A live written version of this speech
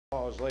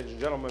Ladies and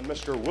gentlemen,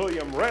 Mr.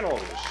 William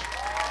Reynolds.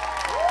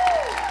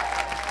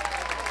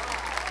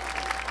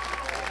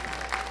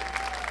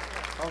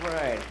 All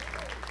right.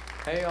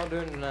 How y'all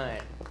doing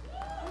tonight?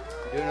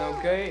 Doing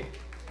okay?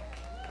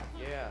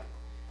 Yeah.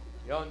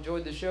 Y'all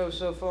enjoyed the show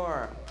so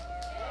far?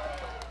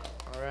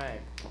 All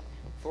right.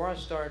 Before I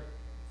start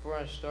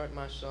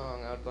my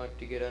song, I'd like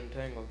to get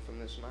untangled from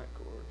this mic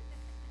cord.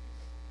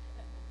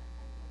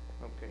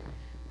 Okay.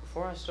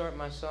 Before I start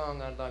my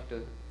song, I'd like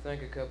to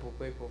thank a couple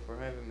people for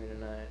having me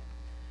tonight.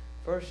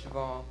 First of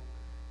all,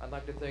 I'd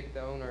like to thank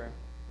the owner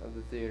of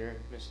the theater,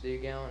 Miss Dee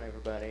Gallen,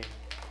 everybody.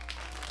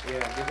 Yeah,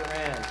 give her a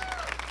hand.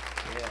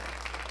 Yeah.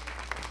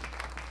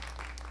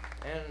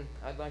 And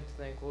I'd like to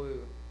thank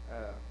Lou.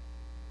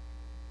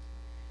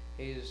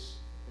 He's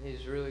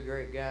a really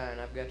great guy,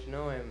 and I've got to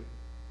know him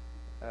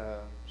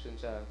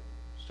since I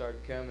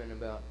started coming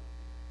about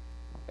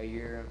a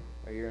year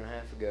and a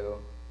half ago.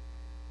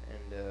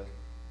 And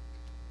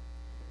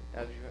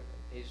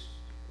he's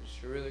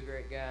just a really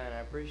great guy, and I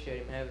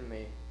appreciate him having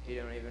me. He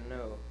don't even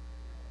know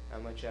how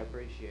much I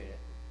appreciate it.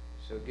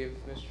 So give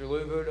Mr.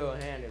 Lou Vuto a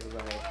hand,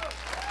 everybody.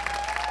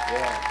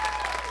 Yeah.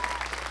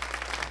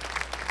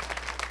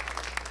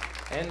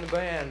 And the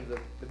band,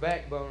 the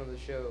backbone of the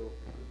show,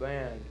 the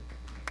band.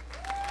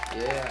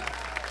 Yeah.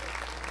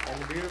 And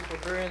the beautiful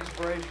Three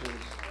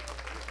Inspirations.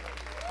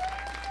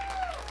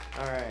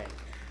 All right.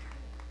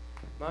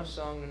 My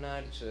song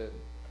tonight,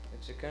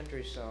 it's a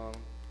country song,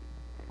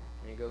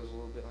 and it goes a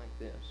little bit like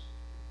this.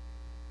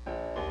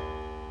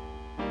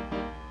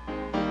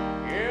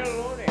 Yeah,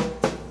 Lordy.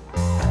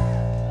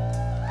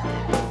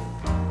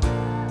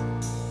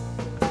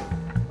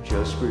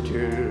 Just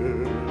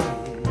pretend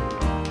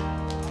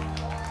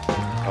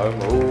I'm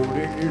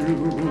holding you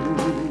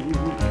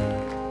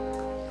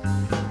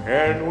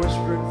and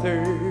whispering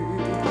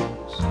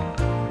things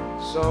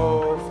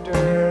soft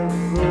and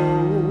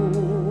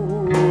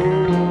low,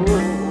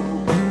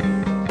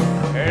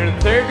 and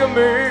think of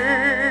me,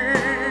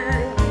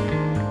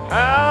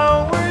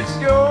 how it's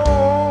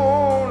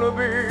gonna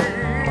be.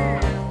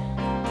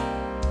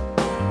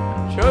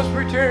 Just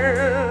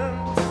pretend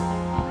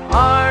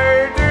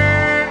I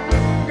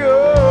didn't go.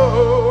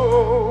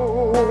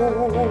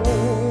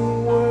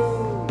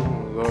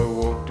 Well, I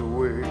walked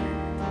away.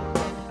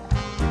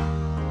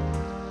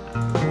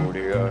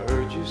 Lordy, I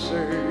heard you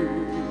say,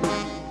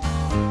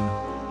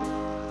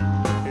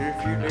 if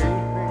you need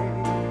me,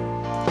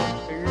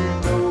 you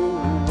know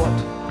what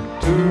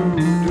to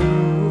do.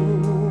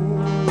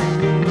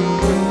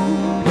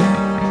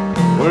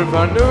 Well, if I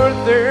knew it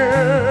then,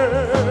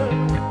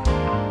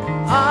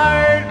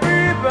 I'd be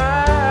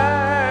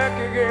back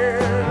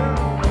again.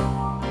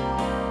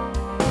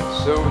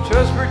 So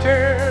just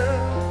pretend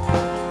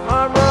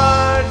I'm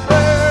right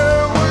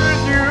there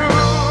with you,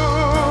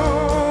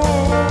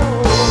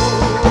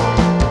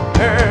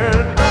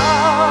 and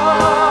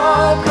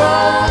I'll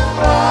come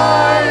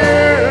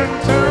flying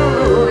to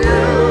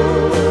you.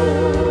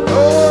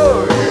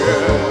 Oh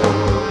yeah.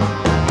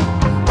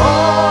 Oh,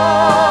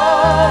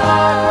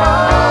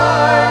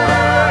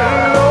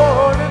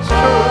 Lord, it's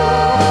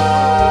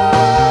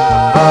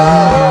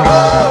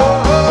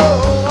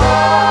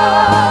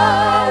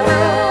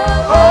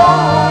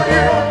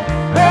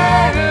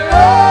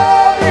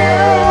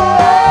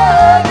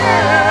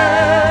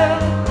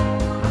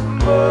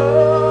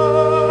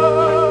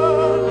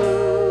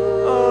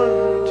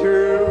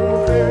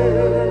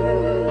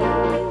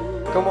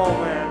come on,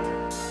 man.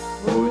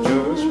 Oh,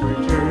 just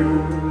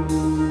pretend.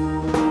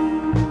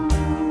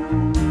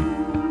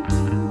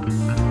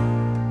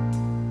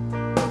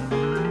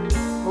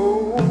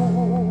 Oh,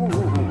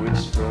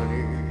 it's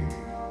funny,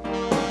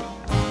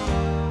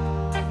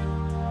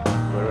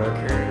 but I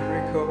can't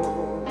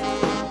recall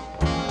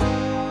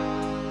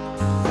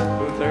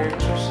the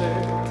things you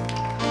said.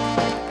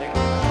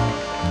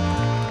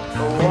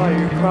 Oh, why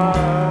you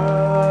cry?